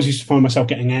 And I always used to find myself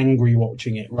getting angry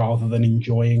watching it rather than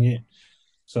enjoying it.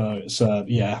 So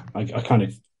I kind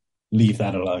of leave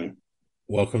that alone.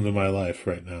 Welcome to my life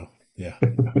right now. Yeah.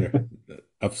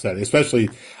 Upsetting. Especially,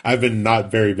 I've been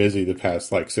not very busy the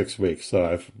past like 6 weeks, so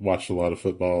I've watched a lot of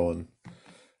football and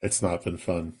it's not been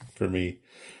fun for me.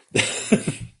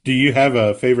 Do you have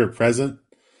a favorite present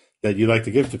that you like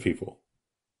to give to people?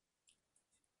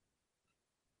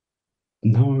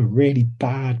 No, a really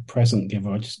bad present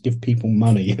giver. I just give people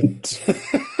money. It's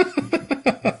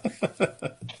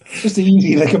just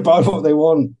easy. They can buy what they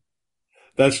want.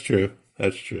 That's true.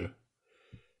 That's true.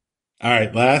 All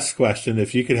right, last question.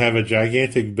 If you could have a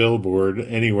gigantic billboard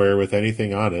anywhere with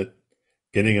anything on it,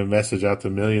 getting a message out to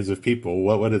millions of people,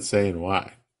 what would it say and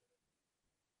why?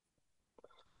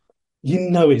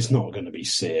 It's not going to be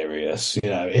serious.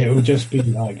 It will just be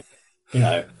like,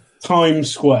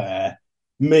 Times Square,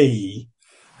 me,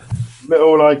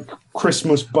 little like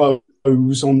Christmas bows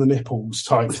on the nipples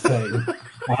type thing.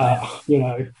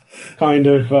 Kind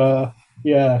of,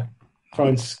 try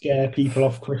and scare people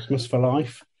off Christmas for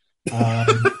life.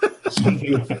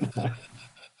 Something like that.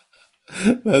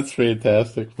 That's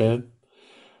fantastic, man.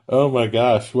 Oh my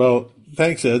gosh. Well,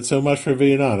 Thanks, Ed, so much for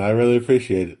being on. I really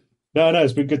appreciate it. No,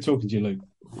 it's been good talking to you, Luke.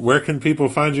 Where can people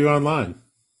find you online?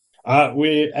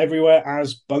 We're everywhere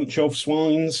as Bunch of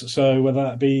Swines. So whether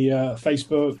that be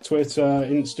Facebook, Twitter,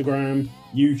 Instagram,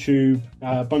 YouTube,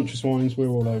 Bunch of Swines, we're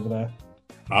all over there.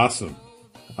 Awesome.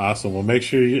 Well, make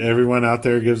sure everyone out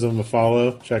there gives them a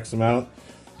follow, checks them out.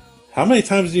 How many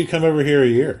times do you come over here a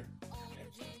year?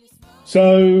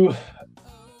 So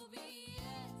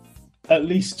at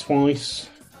least twice.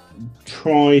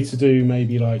 Try to do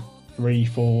maybe like 3,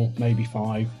 4, maybe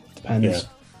 5. Depends.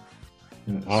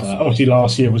 Yeah. Awesome. So obviously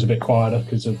last year was a bit quieter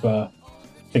because of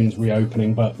things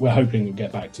reopening, but we're hoping to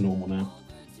get back to normal now.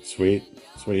 Sweet.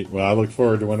 Well, I look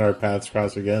forward to when our paths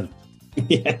cross again.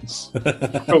 Yes.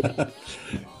 Cool.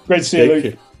 Great to see you,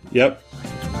 Luke. Yep.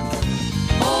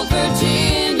 Old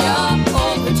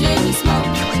Virginia smoke.